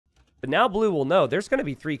But now blue will know there's going to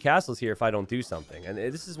be 3 castles here if I don't do something. And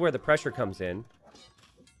this is where the pressure comes in.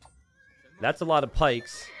 That's a lot of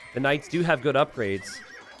pikes. The knights do have good upgrades.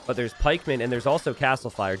 But there's pikemen and there's also castle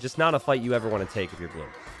fire. Just not a fight you ever want to take if you're blue.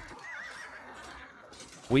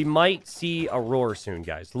 We might see a roar soon,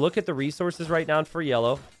 guys. Look at the resources right now for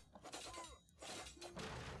yellow.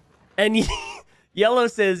 And yellow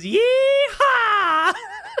says, Yeeeee!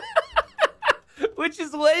 Which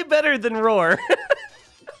is way better than roar.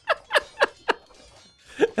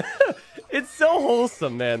 It's so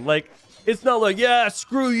wholesome, man. Like, it's not like, yeah,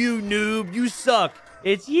 screw you, noob. You suck.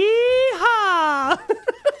 It's Yeeeee!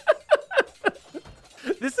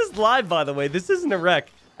 This is live, by the way. This isn't a rec.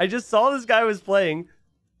 I just saw this guy was playing,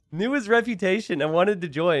 knew his reputation, and wanted to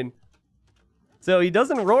join. So he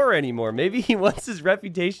doesn't roar anymore. Maybe he wants his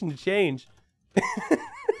reputation to change.